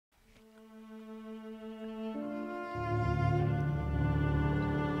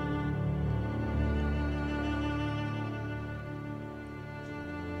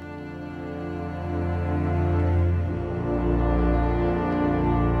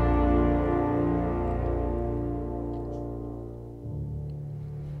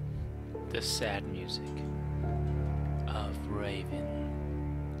the sad music of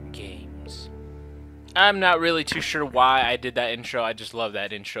Raven Games. I'm not really too sure why I did that intro. I just love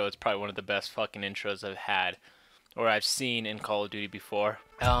that intro. It's probably one of the best fucking intros I've had or I've seen in Call of Duty before.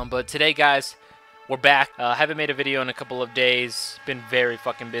 But today, guys, we're back. I haven't made a video in a couple of days. Been very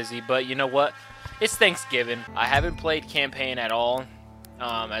fucking busy, but you know what? It's Thanksgiving. I haven't played campaign at all,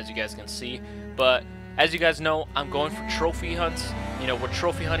 as you guys can see. But as you guys know, I'm going for trophy hunts. You know, we're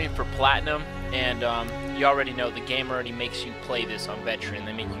trophy hunting for platinum, and you already know the game already makes you play this on veteran.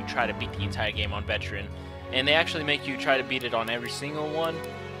 They make you try to beat the entire game on veteran, and they actually make you try to beat it on every single one.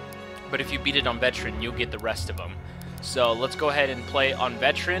 But if you beat it on veteran, you'll get the rest of them. So let's go ahead and play on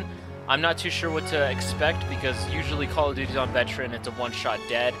veteran. I'm not too sure what to expect because usually Call of Duty's on veteran, it's a one-shot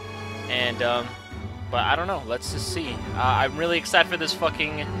dead, and but I don't know. Let's just see. I'm really excited for this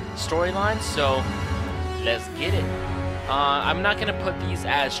fucking storyline, so let's get it. I'm not gonna put these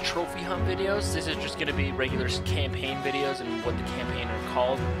as trophy hunt videos. This is just gonna be regular campaign videos and what the campaign are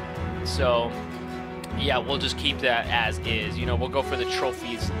called. So yeah, we'll just keep that as is. You know, we'll go for the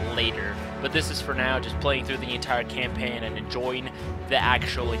trophies later. But this is for now, just playing through the entire campaign and enjoying the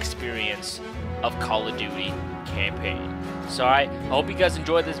actual experience of Call of Duty campaign. So I hope you guys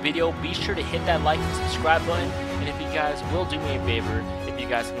enjoyed this video. Be sure to hit that like and subscribe button. And if you guys will do me a favor, if you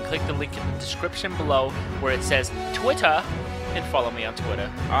guys can click the link in the description below where it says Twitter and follow me on Twitter.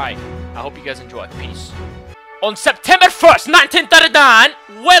 Alright, I hope you guys enjoy. Peace. On September 1st,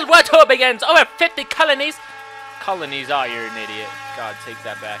 1939, World War II begins. Over 50 colonies. Colonies, oh, you're an idiot. God, take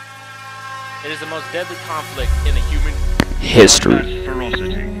that back. It is the most deadly conflict in the human history.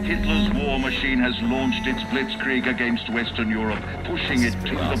 Ferocity. Hitler's war machine has launched its blitzkrieg against Western Europe, pushing it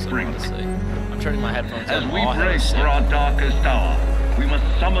to the brink. I'm turning my headphones As we brace for our darkest hour, we must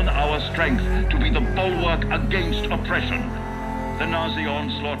summon our strength to be the bulwark against oppression. The Nazi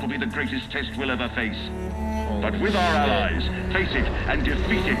onslaught will be the greatest test we'll ever face. But with our allies, face it and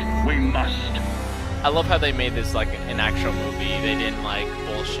defeat it, we must. I love how they made this like an actual movie. They didn't like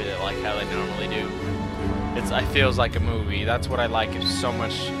bullshit it like how they normally do. It feels like a movie. That's what I like so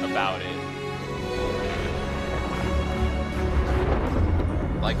much about it.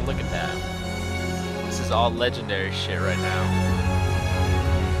 Like, look at that. This is all legendary shit right now.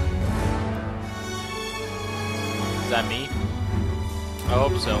 Is that me? I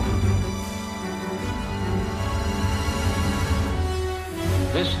hope so.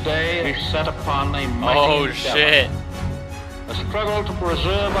 This day is set upon a mighty oh shit! A struggle to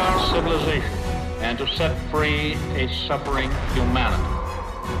preserve our civilization and to set free a suffering humanity.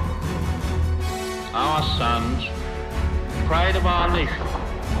 Our sons, pride of our nation,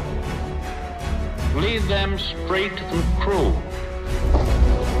 lead them straight and true.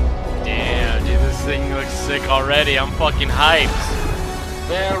 Damn, dude, this thing looks sick already. I'm fucking hyped.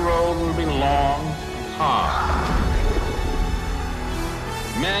 Their road will be long and hard.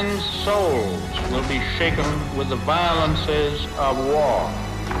 Men's souls will be shaken with the violences of war.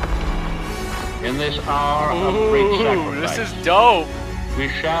 In this hour of great sacrifice, this is dope. We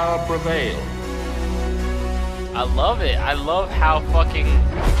shall prevail. I love it. I love how fucking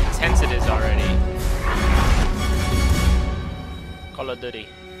intense it is already. Call of Duty,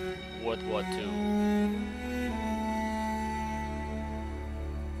 World War II.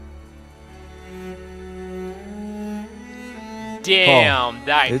 Damn, Paul,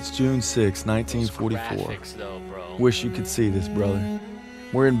 that. It's June 6, 1944. Graphics, though, bro. Wish you could see this, brother.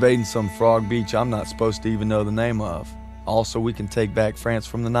 We're invading some frog beach I'm not supposed to even know the name of. Also, we can take back France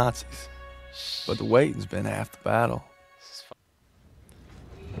from the Nazis. But the waiting's been half the battle.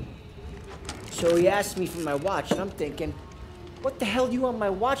 So he asked me for my watch, and I'm thinking, what the hell do you want my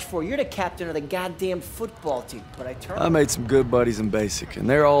watch for? You're the captain of the goddamn football team. But I made some good buddies in basic, and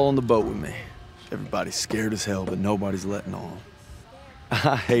they're all on the boat with me. Everybody's scared as hell, but nobody's letting on.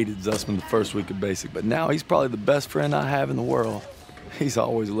 I hated Zussman the first week of basic, but now he's probably the best friend I have in the world. He's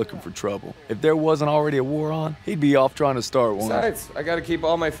always looking for trouble. If there wasn't already a war on, he'd be off trying to start one. Besides, I gotta keep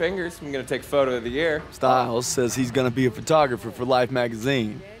all my fingers. I'm gonna take photo of the year. Styles says he's gonna be a photographer for Life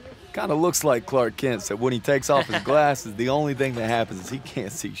magazine. Kinda looks like Clark Kent said when he takes off his glasses, the only thing that happens is he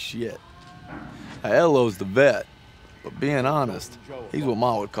can't see shit. Elo's the vet, but being honest, he's what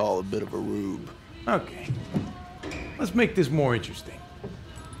Ma would call a bit of a rube. Okay, let's make this more interesting.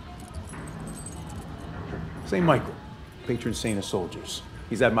 St. Michael, patron saint of soldiers.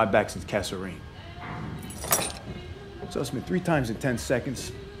 He's had my back since Kasserine. Zussman 3 times in 10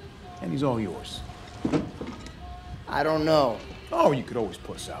 seconds, and he's all yours. I don't know. Oh, you could always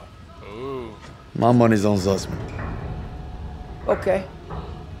puss out. Ooh. My money's on Zussman. Okay,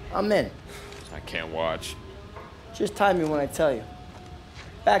 I'm in. I can't watch. Just time me when I tell you.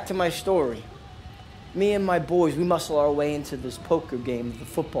 Back to my story. Me and my boys, we muscle our way into this poker game the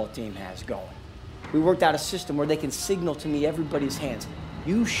football team has going. We worked out a system where they can signal to me everybody's hands.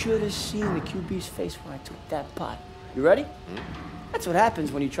 You should have seen the QB's face when I took that pot. You ready? That's what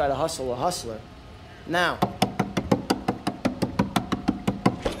happens when you try to hustle a hustler. Now,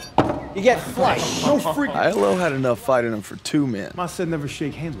 you get flushed. No freak. ILO had enough fight in him for 2 men. Ma said never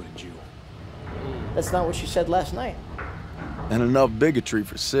shake hands with a Jew. That's not what she said last night. And enough bigotry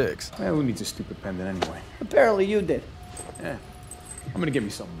for 6. Eh, who needs a stupid pendant anyway? Apparently you did. Yeah. I'm gonna get me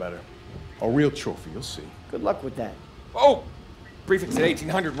something better. A real trophy, you'll see. Good luck with that. Oh! Briefing's at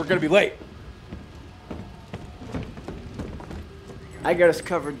 1800. We're gonna be late. I got us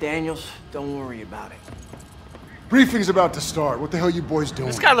covered, Daniels. Don't worry about it. Briefing's about to start. What the hell you boys doing?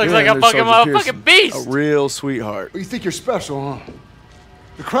 This guy looks like a there's fucking Sergeant motherfucking Pearson. beast. A real sweetheart. Well, you think you're special, huh?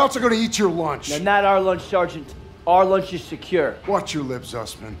 The Krauts are gonna eat your lunch. Now, not our lunch, Sergeant. Our lunch is secure. Watch your lips,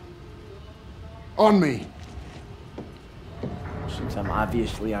 Zussman. On me. Since I'm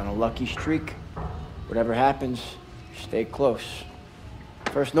obviously on a lucky streak, whatever happens, stay close.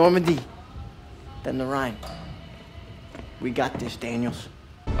 First Normandy, then the Rhine. We got this, Daniels.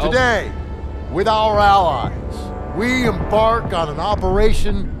 Today, with our allies, we embark on an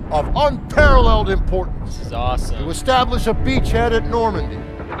operation of unparalleled importance. This is awesome. To establish a beachhead at Normandy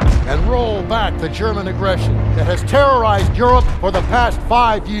and roll back the German aggression that has terrorized Europe for the past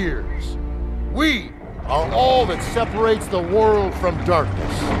 5 years. We are all that separates the world from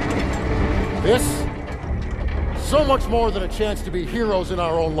darkness. This, so much more than a chance to be heroes in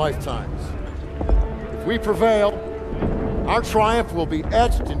our own lifetimes. If we prevail, our triumph will be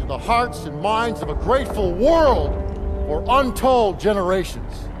etched into the hearts and minds of a grateful world for untold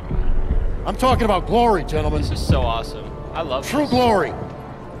generations. I'm talking about glory, gentlemen. This is so awesome. I love True this. glory.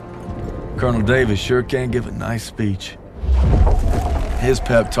 Colonel Davis sure can give a nice speech. His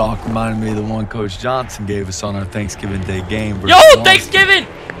pep talk reminded me of the one Coach Johnson gave us on our Thanksgiving Day game. Yo, Thanksgiving!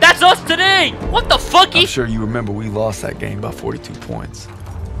 That's us today! What the fuck? I'm sure you remember we lost that game by 42 points.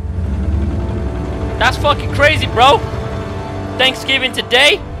 That's fucking crazy, bro. Thanksgiving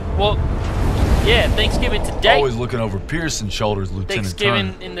today? Well, yeah, Thanksgiving today. Always looking over Pearson's shoulders, Lieutenant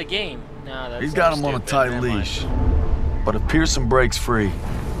Thanksgiving Turner. in the game. Nah, that's He's got him on a stupid. tight Never mind. leash. But if Pearson breaks free,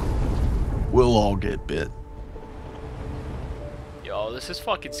 we'll all get bit. Yo, this is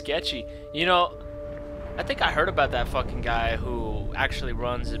fucking sketchy. You know, I think I heard about that fucking guy who actually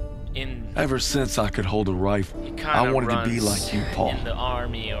runs in... Ever since I could hold a rifle, He I kinda wanted to be runs like you, Paul. in the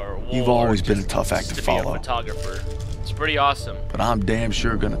army or war. You've always been a just tough act to be follow. a photographer. It's pretty awesome. But I'm damn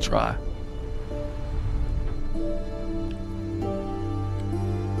sure gonna try.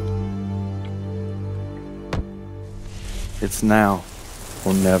 It's now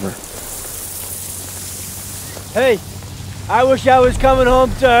or never. Hey, I wish I was coming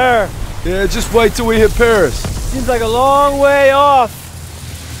home to her. Yeah, just wait till we hit Paris. Seems like a long way off.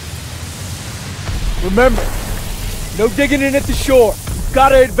 Remember, no digging in at the shore. You've got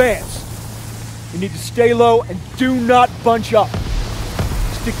to advance. You need to stay low and do not bunch up.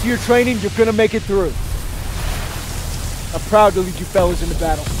 Stick to your training, you're gonna make it through. I'm proud to lead you fellas into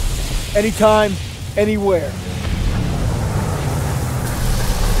battle. Anytime, anywhere.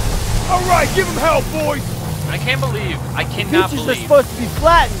 All right, give him hell, boys! I cannot Peaches are believe. supposed to be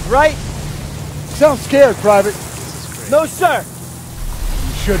flattened, right? Sounds scared, Private. No, sir.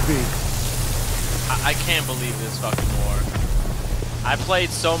 You should be. I can't believe this fucking war. I played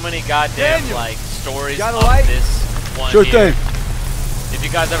so many goddamn Daniel, like stories got a of light? this one Sure here. thing. If you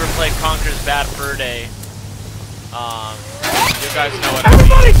guys ever played Conker's Bad Fur Day, you guys know what I mean.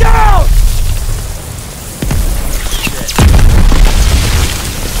 Everybody down!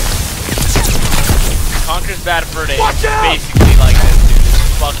 Conker's Bad Fur Day Watch is out! basically like this, dude.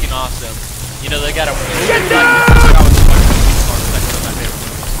 It's fucking awesome. You know, they got a... Get down!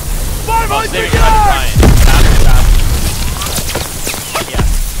 Well, 500 saving yards! Ryan. Fast. Yeah.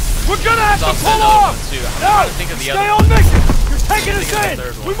 We're gonna have There's to also pull another off! one, too. I'm No! trying to think of the Stay other on mission! You're taking us Think of in! the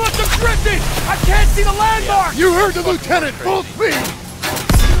third one. We must have drifted! I can't see the landmark! You heard the lieutenant, full speed!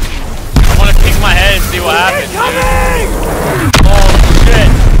 I want to kick my head and see what happens. Incoming! Oh, shit.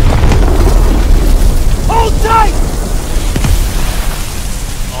 Hold tight!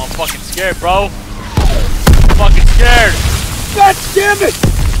 Oh, I'm fucking scared, bro. I'm fucking scared. God damn it!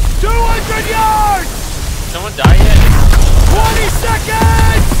 200 yards! Someone die yet? 20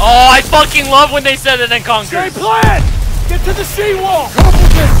 seconds! Oh, I fucking love when they said it in Conquer. Same plan! Get to the seawall!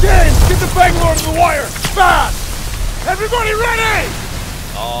 Complement, James! Get the Bangalore to the wire! Fast! Everybody ready!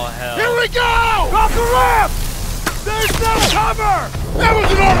 Oh, hell. Here we go! Drop the ramp! There's no cover! That was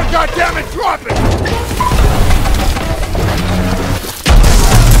an order, goddammit! Drop it!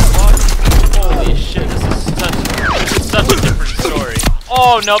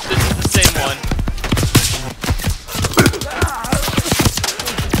 Oh, nope, this is the same one.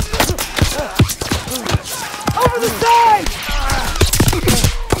 Over the side!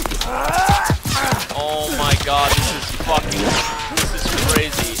 Oh my god, this is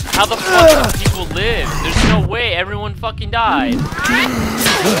crazy. How the fuck do people live? There's no way, everyone fucking died.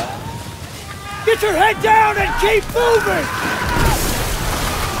 Get your head down and keep moving!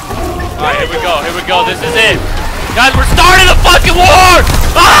 Alright, here we go, this is it. Guys, we're starting the fucking war!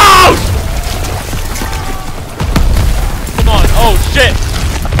 Oh! Come on, oh shit.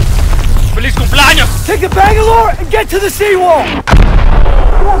 Feliz cumpleaños! Take the Bangalore and get to the seawall!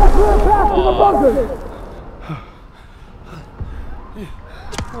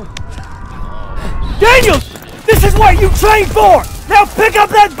 Daniels! This is what you trained for! Now pick up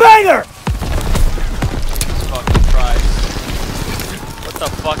that banger! Jesus fucking Christ. What the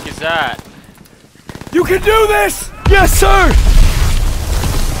fuck is that? You can do this! Yes, sir!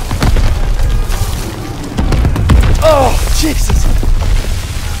 Oh, Jesus!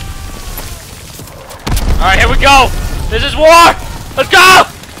 Alright, here we go! This is war! Let's go!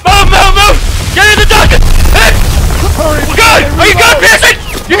 Move, move, move! Get in the Duncan! Hey! We're good! Are you good, Pearson?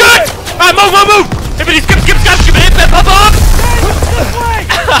 You good? Alright, move, move, move! Hey, skip, pop up!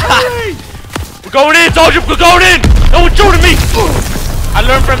 We're going in, soldier! We're going in! No one's shooting me!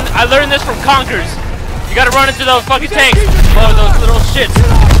 I learned this from Conkers. You gotta run into those fucking tanks. Oh, those little shits.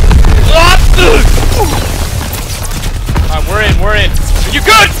 Alright, we're in. Are you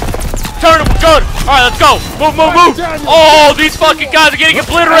good? Turn it, we're good. Alright, let's go. Move, move, move. Oh, these fucking guys are getting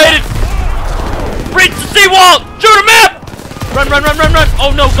obliterated. Reach the seawall. Shoot him up. Run, run, run, run, run.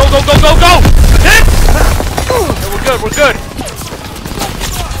 Oh no, go, go, go, go, go. Hit. Yeah, we're good, we're good.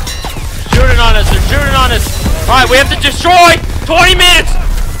 Shooting on us, they're shooting on us. Alright, we have to destroy 20 minutes.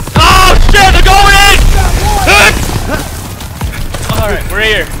 Oh shit, they're going in. Hit. Alright, we're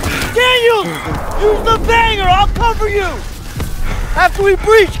here. Daniel! Use the banger, I'll cover you! After we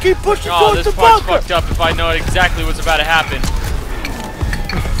breach, keep pushing towards the bunker! This part's fucked up if I know exactly what's about to happen.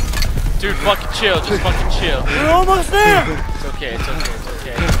 Dude, fucking chill, just fucking chill. We're almost there! It's okay, it's okay, it's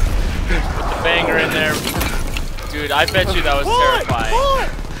okay. Put the banger in there. Dude, I bet you that was terrifying.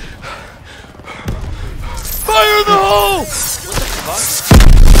 Fire in the hole! What the fuck?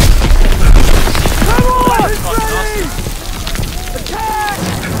 Come on! It's fucking ready! awesome. Attack!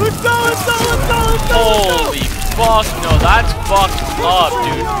 Let's go, let's go, let's go, let's go! Holy fuck, no, that's fucked up,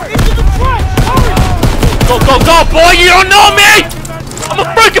 dude. Into the front! Hurry! Go, go, go, boy, you don't know me! I'm a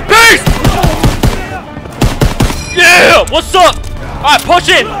freaking beast! Yeah, what's up? Alright, push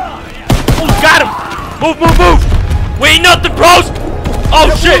in! Oh, got him! Move, move, move! We ain't nothing, bros! Oh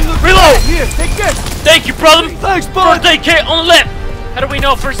shit, reload! Here, take this! Thank you, brother! Thanks, bud! First aid kit on the left! How do we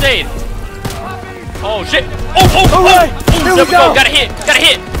know first aid? Oh shit! Oh, oh, oh! Alright, Oh, here there we we go! go. Gotta hit! Gotta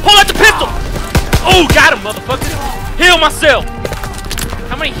hit! Pull out the pistol! Oh, got him, motherfucker! Heal myself!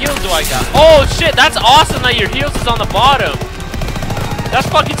 How many heals do I got? Oh shit, that's awesome that your heals is on the bottom. That's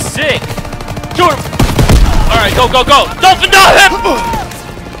fucking sick. Shoot him! Alright, go, go, go! Dolphin dog him!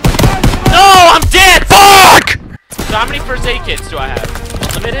 No, I'm dead! Fuck! So how many first aid kits do I have?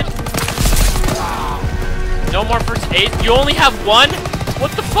 Unlimited? No more first aid? You only have one?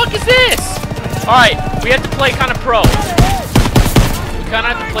 What the fuck is this? Alright, we have to play kind of pro. We kind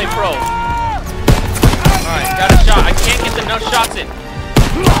of have to play pro. Alright, got a shot. I can't get enough shots in.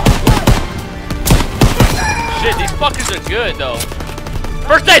 Shit, these fuckers are good, though.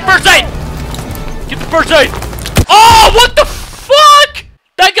 First aid! First aid! Get the first aid! Oh, what the fuck?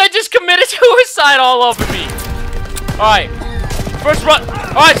 That guy just committed suicide all over me. Alright. First run.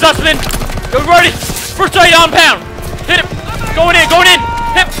 Alright, Zussman. Get ready. First aid on pound. Hit him. Going in, going in.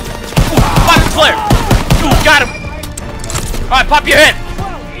 Hit him. Ooh, fire flare. Ooh, got him. Alright, pop your head.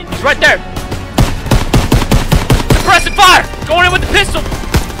 He's right there. Suppressing fire. Going in with the pistol.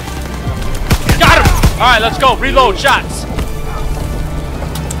 Got him. Alright, let's go. Reload shots.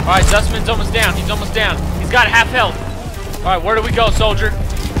 Alright, Zussman's almost down. He's almost down. He's got half health. Alright, where do we go, soldier?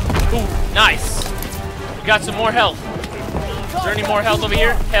 Ooh, nice. We got some more health. Is there any more health over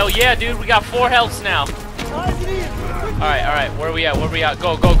here? Hell yeah, dude. We got 4 healths now. Alright, alright. Where are we at? Where are we at?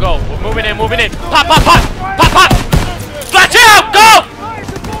 Go, go, go. We're moving in, moving in. Pop, pop, pop! Pop, pop! Flash out! Go!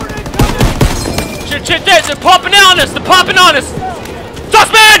 Shit, shit, shit. They're popping on us. They're popping on us.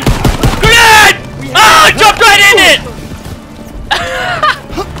 Zussman! Grenade! Ah, I jumped right in it!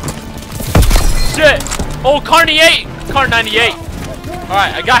 Shit. Oh, Car 98. Car 98.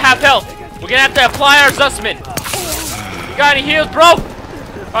 Alright, I got half health. We're gonna have to apply our Zussman. You got any heals, bro?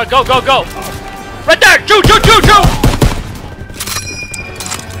 Alright, go, go, go. Right there! Shoot, shoot, shoot, shoot!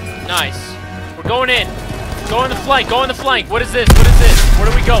 Nice. We're going in. Go in the flank, go in the flank. What is this? What is this? Where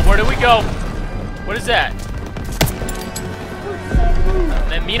do we go? Where do we go? What is that?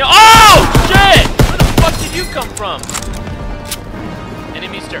 Then Mina. Oh shit! Where the fuck did you come from?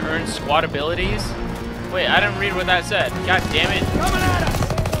 Enemies to earn squad abilities. Wait, I didn't read what that said. God damn it!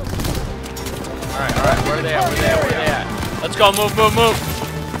 All right. Where are they at? Where are they at? Where are they at? Let's go. Move.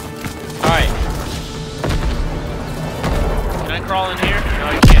 All right. Can I crawl in here?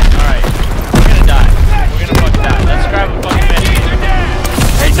 No, you can't. All right. We're gonna die. We're gonna fucking die. Let's grab a fucking medkit.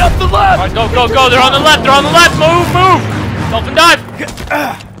 Ain't nothing left! All right, go. They're on the left. Move. Dolphin dive.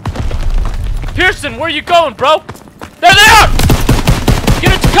 Pearson, where you going, bro? There they are!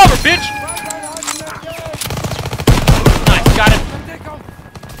 Get into cover, bitch! Nice, got him.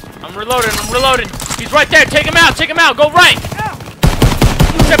 I'm reloading. He's right there. Take him out. Go right.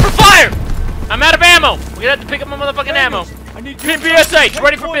 Set for fire! I'm out of ammo. We're gonna have to pick up my motherfucking ammo. PPSH,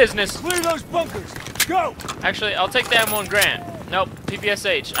 ready for business. Clear those bunkers. Go! Actually, I'll take the ammo and Grant. Nope,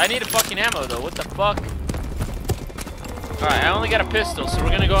 PPSH. I need a fucking ammo though. What the fuck? Alright, I only got a pistol, so we're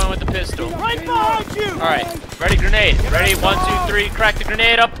gonna go in with the pistol. Right behind you! Alright, ready, grenade. Ready, 1, 2, 3, crack the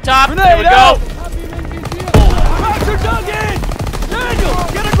grenade up the top. Grenade Here we go. Cracks are dug in! Daniel,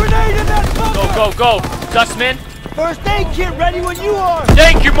 get a grenade in that bunker! Go. Dustman. First aid kit ready when you are!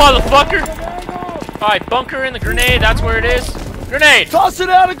 Thank you, motherfucker! Alright, bunker in the grenade, that's where it is. Grenade! Toss it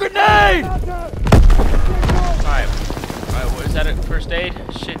out, a grenade! Alright, what is that, a first aid?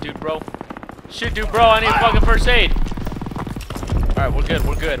 Shit, dude, bro, I need fucking first aid. Alright, we're good.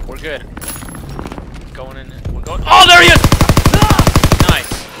 Going in, we're going. Oh, there he is! Nice.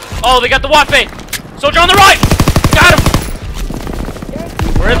 Oh, they got the Wafe! Soldier on the right! Got him!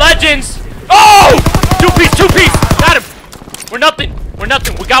 We're legends! Oh! Two piece! Got him! We're nothing!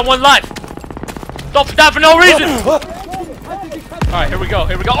 We got one life! Don't die for no reason! Alright, here we go.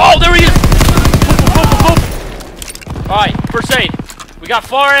 Oh, there he is! Boop. Alright, first aid. We got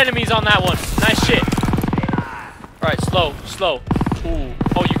 4 enemies on that one. Nice shit. Alright, slow. Ooh.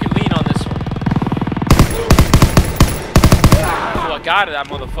 Oh, you can lean on this one. Oh, I got it, that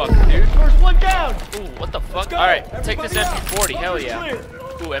motherfucker, dude. First one down! Ooh, what the fuck? Alright, take this MP40, hell yeah.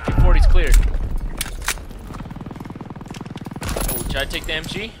 Ooh, MP40's cleared. Oh, should I take the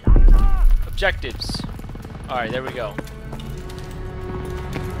MG? Objectives. Alright, there we go.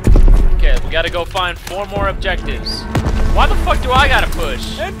 Okay, we gotta go find 4 more objectives. Why the fuck do I gotta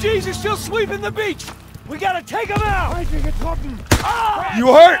push? MGs are still sweeping the beach! We gotta take them out! You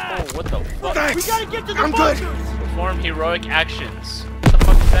hurt? Oh, what the fuck? Thanks. We gotta get to the I'm bunkers! good. Perform heroic actions. What the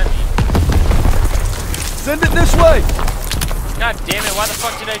fuck does that mean? Send it this way! God damn it, why the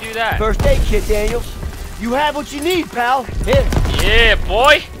fuck did I do that? First aid kit, Daniels. You have what you need, pal. Here. Yeah,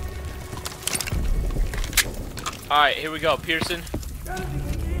 boy! Alright, here we go, Pearson.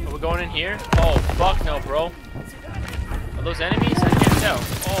 Are we going in here? Oh, fuck no, bro. Are those enemies? I can't tell.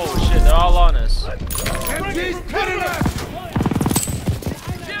 Oh, shit, they're all on us. Grenade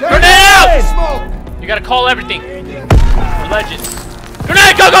out! You gotta call everything. We're legends.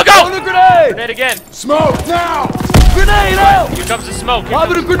 Grenade, go! On the grenade! Grenade again. Smoke now! Grenade out! Here comes the smoke.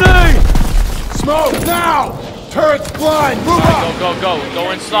 Lob it a grenade! Smoke now! Turret's blind! Move up! Go.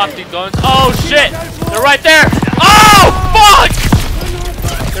 Go in softy, Oh, shit! They're right there! Oh, fuck!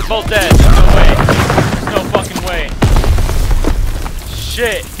 They're both dead. There's no way. There's no fucking way.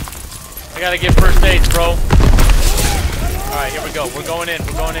 Shit. I gotta get first aids, bro. Alright, here we go. We're going in.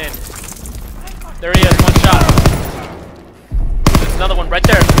 There he is. One shot. There's another one right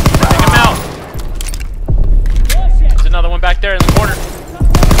there. Take him out. There's another one back there in the corner.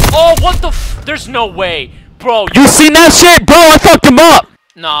 Oh, what the f... There's no way. Bro, you seen that shit? Bro, I fucked him up.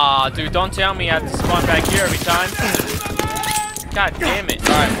 Nah, dude, don't tell me I have to spawn back here every time. God damn it.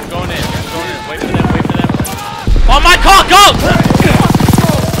 Alright, we're going in. Wait for them. On my call, go!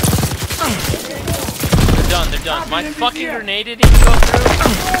 They're done. My fucking grenade didn't even go through.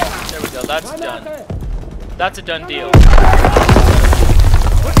 There we go, that's done. That's a done deal.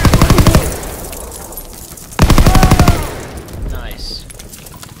 Nice.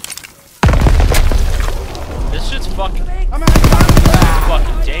 This shit's fucking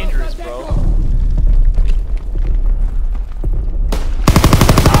dangerous, bro.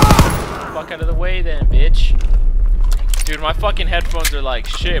 Fuck out of the way then, bitch. Dude, my fucking headphones are like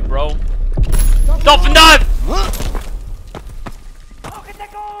shit, bro. Dolphin dive! Left.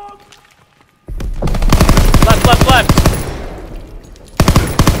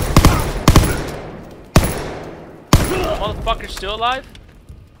 Motherfucker's still alive?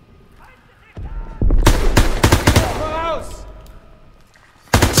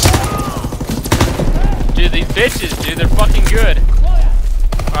 Dude, these bitches, dude, they're fucking good.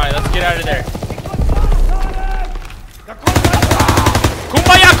 Alright, let's get out of there.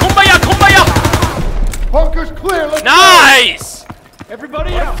 Bunker's clear. Let's Nice!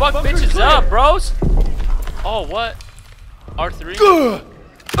 Everybody What out. the fuck bitches up, bros? Oh, what? R3?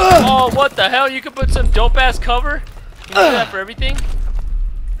 Oh, what the hell? You could put some dope-ass cover? Can you do that for everything?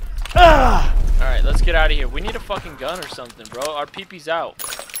 Alright, let's get out of here. We need a fucking gun or something, bro. Our peepee's out.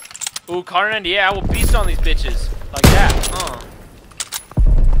 Ooh, car 90, yeah, I will beast on these bitches. Like that.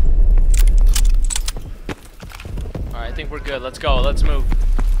 Alright, I think we're good. Let's go. Let's move.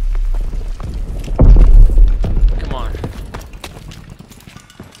 Come on.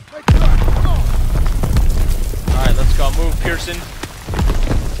 Alright, let's go. Move, Pearson.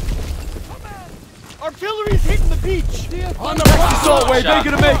 Artillery's hitting the beach. On the assault wave, they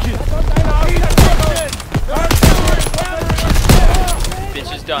gonna make it.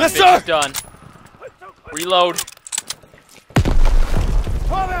 Bitch is done. Yes, Bitch is sir. done. Reload.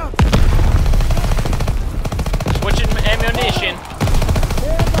 Switching ammunition.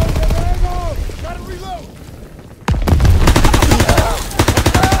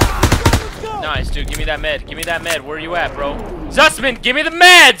 Nice, dude. Give me that med. Give me that med. Where are you at, bro? Zussman, give me the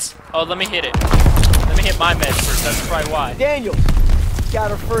meds! Oh, let me hit it. Let me hit my meds first. That's probably why. Daniel,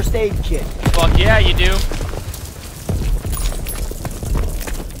 got her first aid kit. Fuck yeah, you do.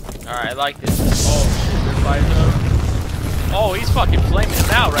 Alright, I like this. Oh, shit. They're fighting up. Oh, he's fucking flaming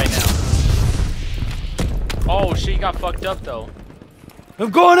him out right now. Oh, shit. He got fucked up, though. I'm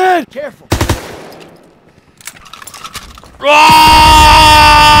going in. Careful.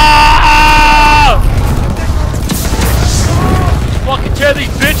 Fucking tear these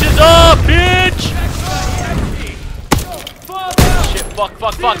bitches up, bitch! Shit, fuck.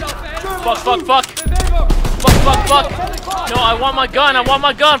 Fuck. No, I want my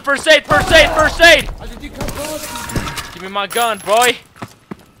gun, First aid! Give me my gun, boy.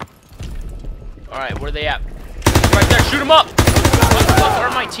 Alright, where are they at? Right there, shoot them up! What the fuck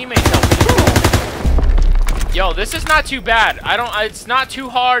are my teammates helping? Yo, this is not too bad. It's not too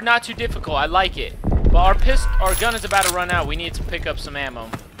hard, not too difficult. I like it. But our gun is about to run out. We need to pick up some ammo.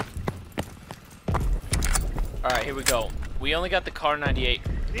 Alright, here we go. We only got the car 98.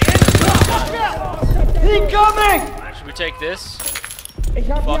 Incoming! Should we take this?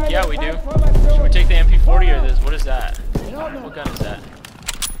 Fuck yeah, we do. Should we take the MP40 or this? What is that? What gun is that?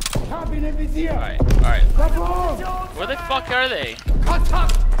 Alright. Where the fuck are they?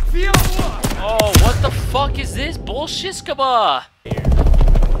 Oh, what the fuck is this? Bullshit, skaba!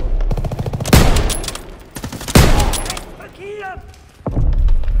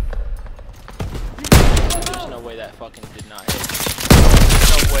 There's no way that fucking did not hit.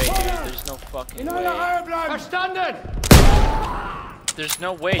 No way, dude. There's no fucking way. There's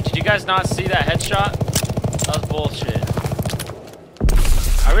no way. Did you guys not see that headshot? That was bullshit.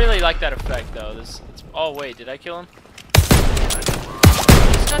 I really like that effect, though. Oh, wait. Did I kill him?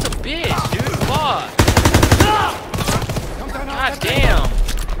 This guy's a bitch, dude. Fuck. God damn.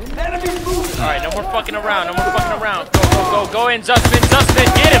 Alright, no more fucking around. Go in,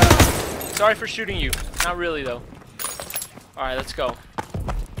 Zussman, get him! Sorry for shooting you. Not really, though. Alright, let's go.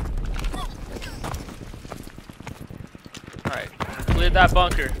 Alright, cleared that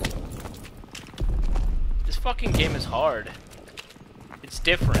bunker. This fucking game is hard. It's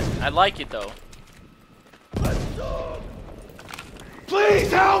different. I like it, though.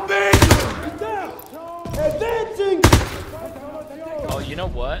 Please help me! Advancing! Oh, you know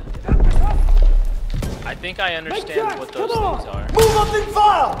what? I think I understand what those things are. Move up and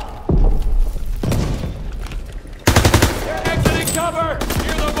fire! Exiting cover!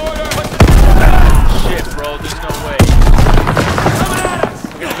 Near the border! Shit, bro, there's no way.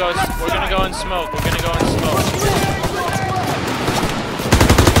 We're gonna go and smoke.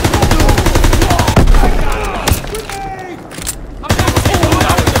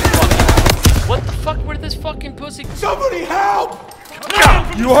 What the fuck? Where did this fucking pussy? Somebody help!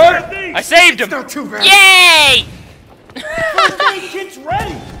 You hurt? I saved him! Not too bad. Yay! First aid kit's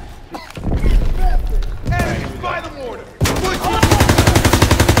ready! By the mortar.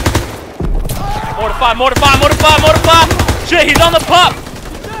 Mortify! Shit, he's on the pop!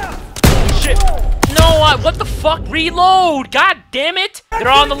 Shit. No, what the fuck? Reload! God damn it! They're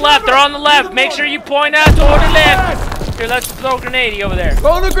on the left. Make sure you point out toward the left. Here, let's throw a grenade over there.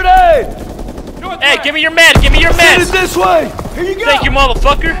 Throwing a grenade! Hey, give me your med! Send it this way! Here you go! Thank you,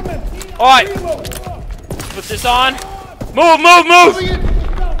 motherfucker! Alright. Put this on. Move!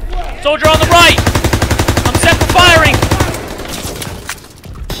 Soldier on the right! I'm set for firing!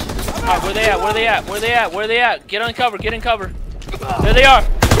 Alright, where they at? Get in cover. There they are!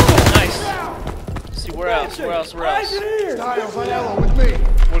 Nice. Let's see, where else? Stiles on yellow with me.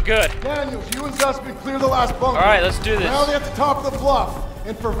 We're good. Daniels, you and Zussman clear the last bunker. Alright, let's do this. Now they're at the top of the bluff.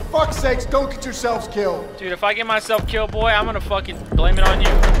 And for fuck's sakes, don't get yourselves killed. Dude, if I get myself killed, boy, I'm gonna fucking blame it on you.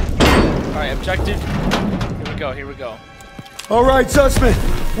 Alright, objective. Here we go, here we go. All right, Sussman.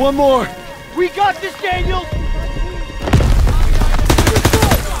 One more. We got this, Daniel!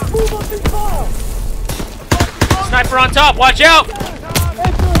 Move up and fire! Sniper on top, watch out!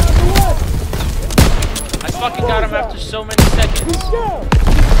 I fucking got him after so many seconds.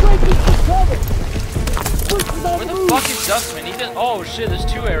 Where the fuck is Dustman? He did. Oh shit, there's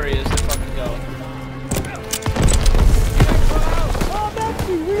 2 areas to fucking go.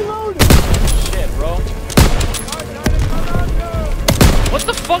 Shit, bro. What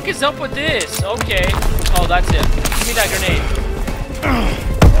the fuck is up with this? Okay. Oh, that's it. Give me that grenade.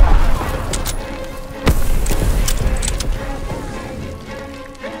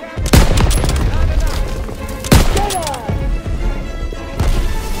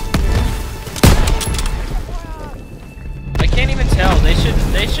 I can't even tell. They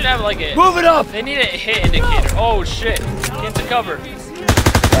should have like a. Move it up! They need a hit indicator. Oh shit. Get into cover.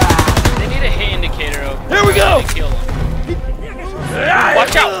 They need a hit indicator of. Here we go! Kill them.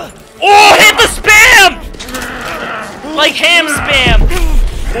 Watch out! Oh, hit the spam! Like ham spam!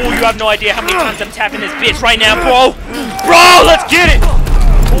 Oh, you have no idea how many times I'm tapping this bitch right now, bro! Bro, let's get it!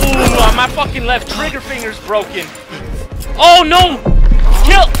 Oh, my fucking left trigger finger's broken. Oh no!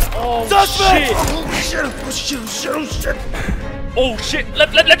 Kill! Oh shit! Oh shit! Oh shit!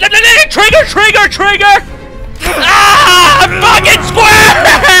 Trigger! Ah! Fucking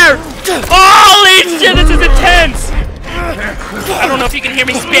square! Holy shit, this is intense! I don't know if you can hear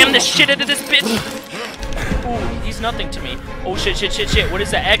me spam the shit out of this bitch. Ooh, he's nothing to me. Oh shit. What is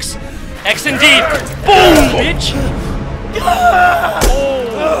that? X indeed. Boom, bitch.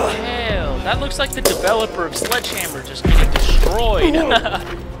 Oh hell, that looks like the developer of Sledgehammer just getting destroyed.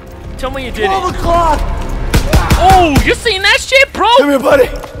 Tell me you did it. Oh, you seen that shit, bro? Come here, buddy.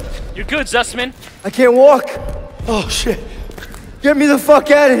 You're good, Zussman. I can't walk. Oh shit! Get me the fuck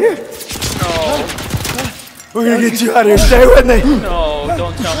out of here. No. We're gonna get you out of here. Stay with me. No,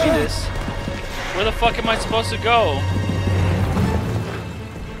 don't tell me this. Where the fuck am I supposed to go?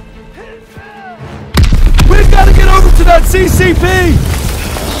 We've got to get over to that CCP.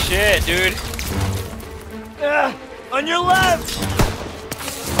 Shit, dude. On your left.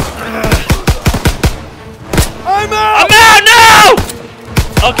 I'm out. I'm out.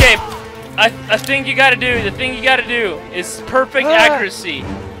 No. Okay, the thing you gotta do is perfect accuracy.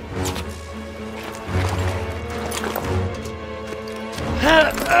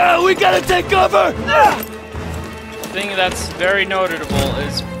 We gotta take cover! The thing that's very notable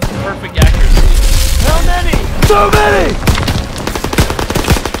is perfect accuracy. How many? So many!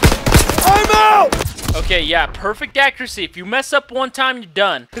 I'm out! Okay, yeah, perfect accuracy. If you mess up one time, you're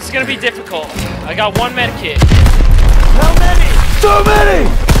done. This is gonna be difficult. I got 1 med kit. How many? So many!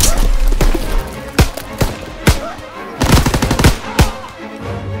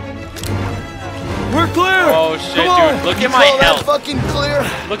 We're clear! Oh shit, dude! Look at my health. Fucking clear.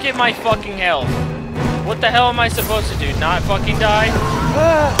 Look at my fucking health. What the hell am I supposed to do? Not fucking die?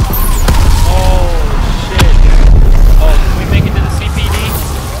 Oh shit! Oh, can we make it to the CPD?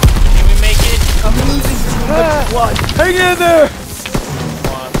 Can we make it? I'm losing too much blood. Hang in there!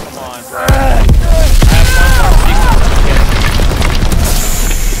 Come on. I have 1 more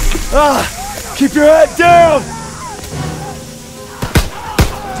sequence. Keep your head down!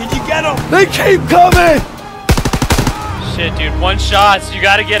 Did you get him? They keep coming! Shit, dude, 1 shot. You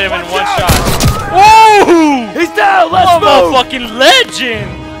gotta get him in 1 shot. Woo! He's down! Let's I'm move! a fucking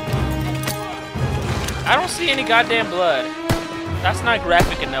legend! I don't see any goddamn blood. That's not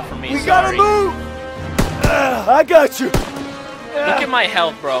graphic enough for me, We sorry. gotta move! I got you! Look at my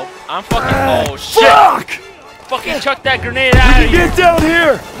health, bro. I'm fucking. Oh shit! Fuck! Fucking chuck that grenade out of here! Get down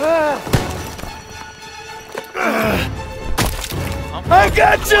here! I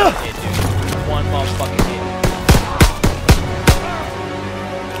got you! Hit, dude. 1 motherfucking hit.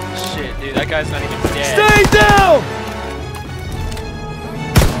 Shit, dude, that guy's not even dead. Stay down!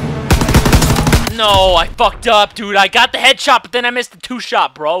 No, I fucked up, dude. I got the headshot, but then I missed the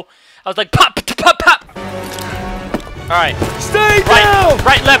 2-shot, bro. I was like, pop, pop, pop. Alright. Stay down!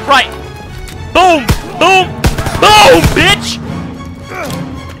 Right, left, right. Boom! Boom! Boom, bitch!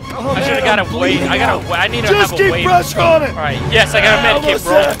 I should have got a weight. I need to have a weight. Just keep pressure on it! Alright, yes, I got a medikit,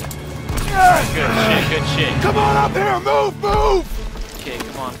 bro. Good shit. Come on up here, move! Okay,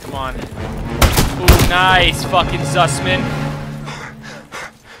 come on. Ooh, nice, fucking Zussman.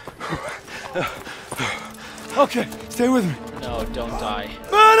 Okay, stay with me. No, don't die.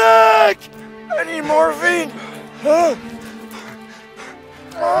 Medic! I need morphine!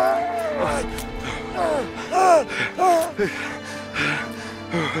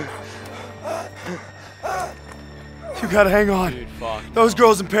 You gotta hang on. Dude, fuck. Those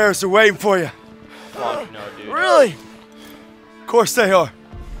girls in Paris are waiting for you. Fuck no, dude. Really? Of course they are.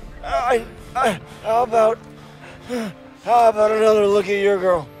 How about another look at your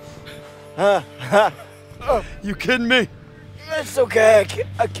girl? Huh? You kidding me? It's okay.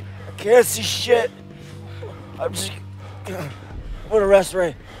 I can't see shit. I'm just gonna rest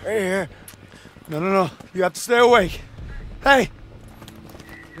right here. No. You have to stay awake. Hey!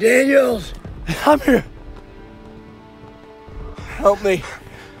 Daniels! I'm here. Help me.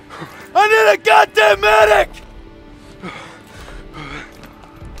 I need a goddamn medic!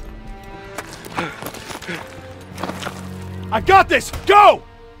 I got this! Go!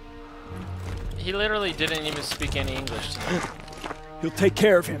 He literally didn't even speak any English tonight. You'll take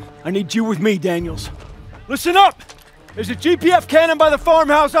care of him. I need you with me, Daniels. Listen up! There's a GPF cannon by the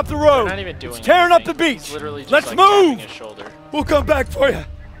farmhouse up the road. They're not even doing It's tearing up the anything. beach. He's literally just, Let's like, move! tapping his shoulder. We'll come back for you.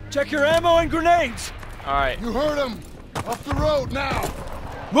 Check your ammo and grenades. All right. You heard him. Up the road now.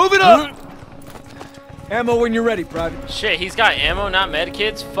 Move it up! Ammo when you're ready, Private. Shit, he's got ammo, not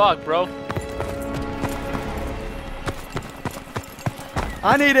medkits? Fuck, bro.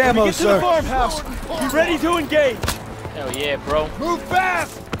 I need ammo, Get to sir. the farmhouse. Be ready to engage. Hell yeah, bro. Move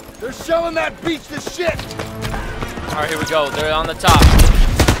fast! They're shelling that beach to shit! All right, here we go. They're on the top.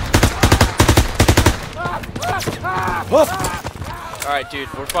 All right, dude.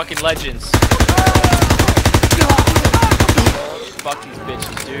 We're fucking legends. Fuck these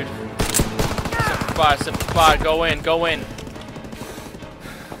bitches, dude. 7-5, go in, go in.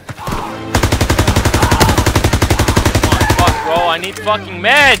 Come on, fuck, bro. I need fucking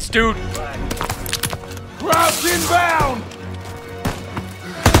meds, dude. Crowds inbound!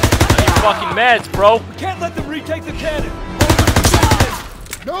 I need fucking meds, bro. We can't let them retake the cannon.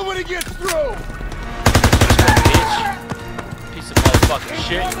 Nobody gets through! Bitch. Piece of motherfucking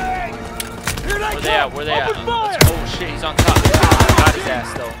shit. Where they at? Where they at? Oh shit, he's on top. Got his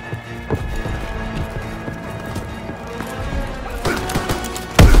ass though.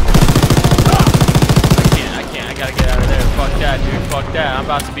 I can't. I gotta get out of there. Fuck that, dude. Fuck that. I'm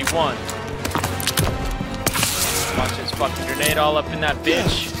about to be one. Watch this fucking grenade all up in that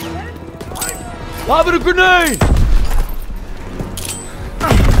bitch. Lob it a grenade!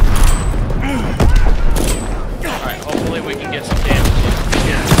 Alright, hopefully we can get some damage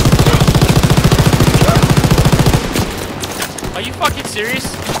in. Are you fucking serious?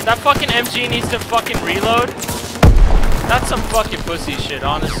 That fucking MG needs to fucking reload? That's some fucking pussy shit,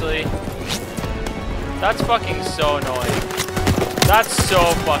 honestly. That's fucking so annoying. That's so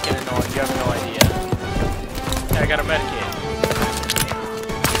fucking annoying, you have no idea. Yeah, I got a medikit.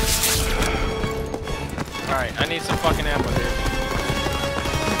 Alright, I need some fucking ammo, dude.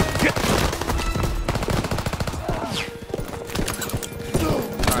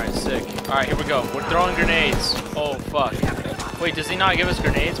 Alright, sick. Alright, here we go. We're throwing grenades. Oh, fuck. Wait, does he not give us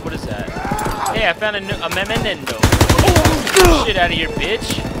grenades? What is that? Hey, I found a memento. Shit out of here,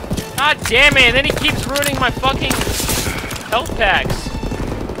 bitch. God damn it, and then he keeps ruining my fucking health packs.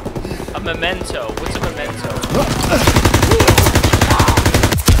 A memento. What's a memento?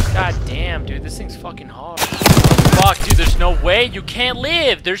 God damn, dude, this thing's fucking hard. Fuck, dude, there's no way. You can't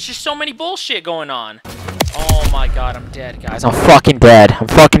live. There's just so many bullshit going on. Oh my god, I'm dead, guys. I'm fucking dead. I'm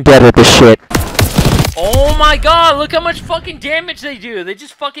fucking dead with this shit. Oh my god, look how much fucking damage they do. They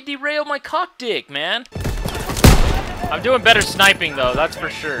just fucking derail my cock dick, man. I'm doing better sniping, though, that's for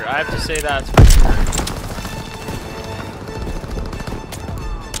sure. I have to say that's for sure.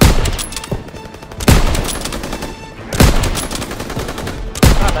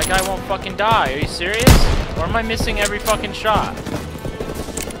 God, that guy won't fucking die. Are you serious? Or am I missing every fucking shot?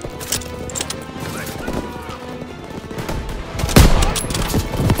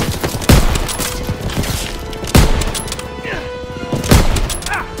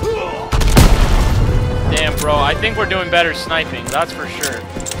 Damn, bro, I think we're doing better sniping, that's for sure.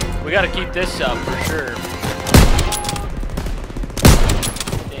 We gotta keep this up, for sure.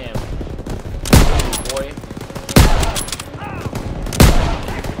 Damn. Ooh, boy.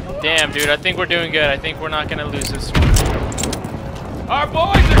 Damn, dude, I think we're doing good. I think we're not gonna lose this one. Our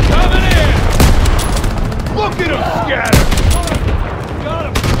boys are coming in! Look at them scatter! Got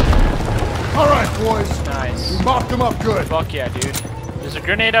him! All right, boys. Nice. We mopped them up good. Fuck yeah, dude. There's a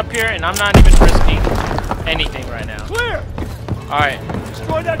grenade up here, and I'm not even risking anything right now. Clear! Alright.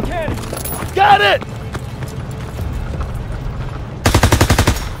 Destroy that cannon! Got it!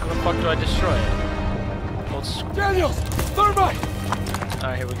 How the fuck do I destroy it? Hold Daniels! Thermite!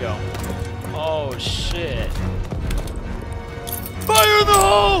 Alright, here we go. Oh, shit. Fire in the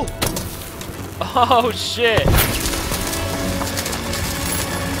hole! Oh, shit.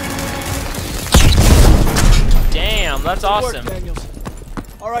 them. That's awesome. Good work, Daniels.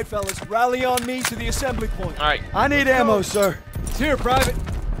 All right, fellas, rally on me to the assembly point. All right. I need ammo, sir. It's here, Private.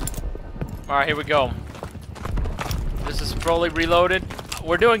 All right, here we go. This is fully reloaded.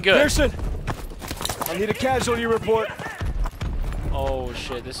 We're doing good. Pearson, I need a casualty report. Oh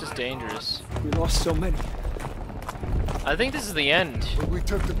shit, this is dangerous. We lost so many. I think this is the end. But we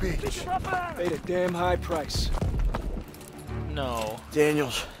took the beach. Paid a damn high price. No.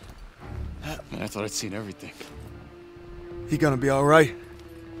 Daniels. Man, I thought I'd seen everything. He gonna be all right?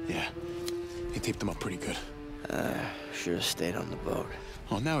 Yeah, he taped him up pretty good. Should have stayed on the boat.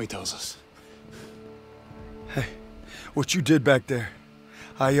 Oh, now he tells us. Hey, what you did back there,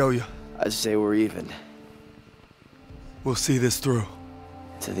 I owe you. I'd say we're even. We'll see this through.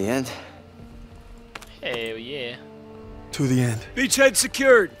 To the end? Hell yeah. To the end. Beachhead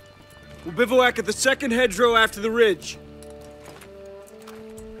secured. We'll bivouac at the second hedgerow after the ridge.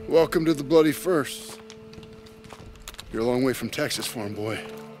 Welcome to the bloody first. You're a long way from Texas, farm boy.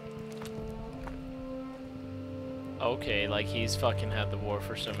 Okay, like he's fucking had the war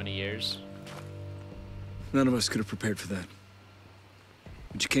for so many years. None of us could have prepared for that.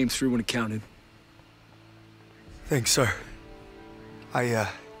 But you came through when it counted. Thanks, sir.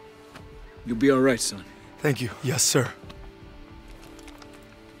 You'll be all right, son. Thank you. Yes, sir.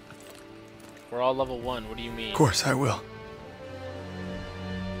 We're all level 1. What do you mean? Of course, I will.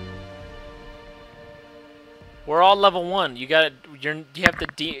 We're all level 1. You got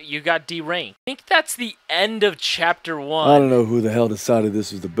you got D rank. I think that's the end of chapter 1. I don't know who the hell decided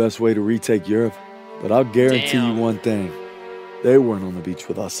this was the best way to retake Europe, but I'll guarantee you one thing. They weren't on the beach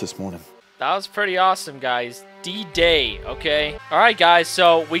with us this morning. That was pretty awesome, guys. D-Day, okay? Alright, guys,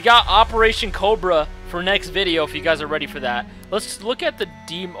 so we got Operation Cobra for next video if you guys are ready for that. Let's look at the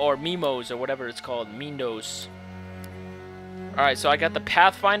Memos, or whatever it's called. Minos. Alright, so I got the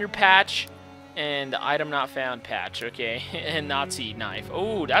Pathfinder patch and the Item Not Found patch, okay? And Nazi knife.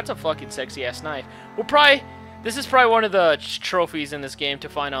 Oh, that's a fucking sexy-ass knife. This is probably one of the trophies in this game to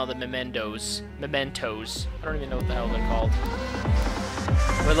find all the mementos. I don't even know what the hell they're called.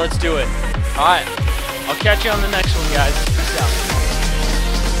 But let's do it. Alright. I'll catch you on the next one, guys. Peace out.